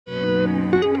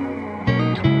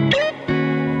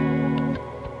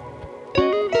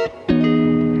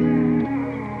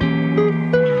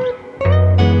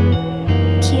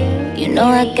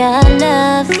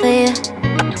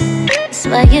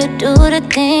you do the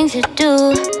things you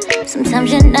do.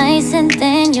 Sometimes you're nice and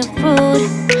then you're rude.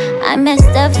 I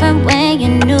messed up from when you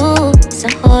knew. It's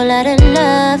a whole lot of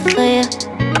love for you.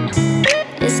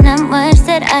 It's not much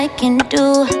that I can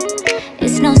do.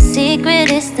 It's no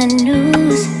secret, it's the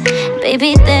news.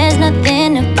 Baby, there's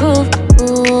nothing to prove.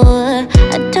 Ooh,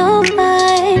 I don't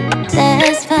mind,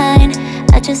 that's fine.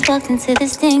 I just walked into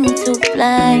this thing too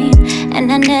blind,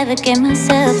 and I never gave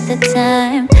myself the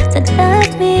time to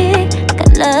love me like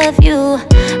I love you.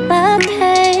 My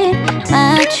pain,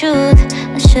 my truth,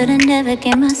 I should've never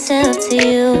gave myself to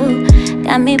you.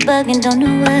 Got me bugging, don't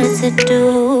know what to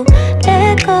do.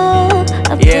 Let go,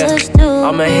 I push through.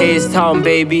 I'm a Hayes Town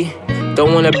baby.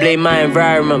 Don't wanna blame my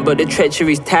environment, but the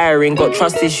treachery's tiring. Got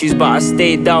trust issues, but I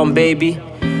stayed down, baby.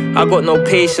 I got no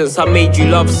patience, I made you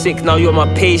love sick. Now you're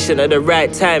my patient at the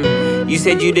right time. You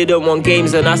said you didn't want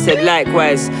games and I said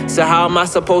likewise. So how am I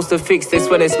supposed to fix this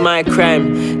when it's my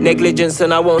crime? Negligence,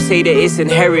 and I won't say that it's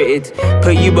inherited.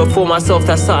 Put you before myself,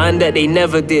 that's something that they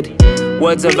never did.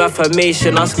 Words of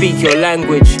affirmation, I speak your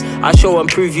language. I show and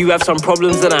prove you have some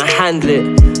problems and I handle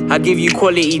it. I give you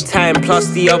quality time plus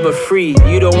the other three.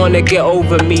 You don't wanna get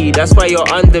over me, that's why you're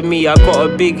under me. I got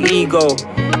a big ego.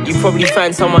 You probably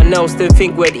find someone else, then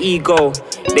think we're ego.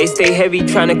 They stay heavy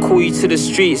trying to call you to the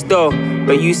streets though,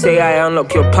 but you say I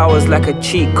unlock your powers like a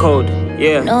cheat code.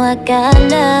 Yeah. No, I got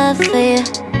love for you.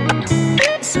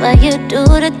 That's why you do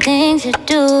the things you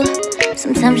do.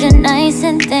 Sometimes you're nice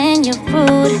and then you're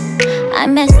rude. I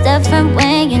messed up from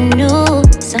when you knew.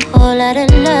 It's a whole lot of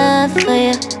love for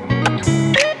you.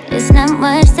 It's not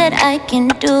much that I can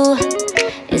do.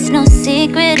 It's no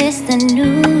secret, it's the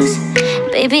news.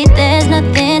 Baby, there's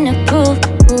nothing to prove.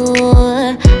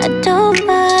 Ooh, I don't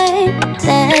mind,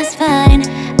 that's fine.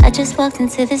 I just walked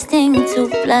into this thing too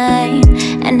blind,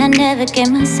 and I never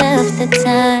gave myself the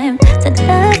time to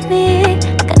love me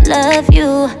like I love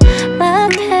you. My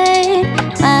pain,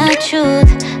 my truth,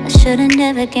 I should've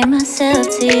never gave myself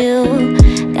to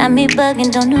you. Got me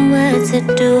bugging, don't know what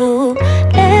to do.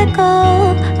 Let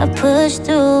go, I push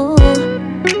through.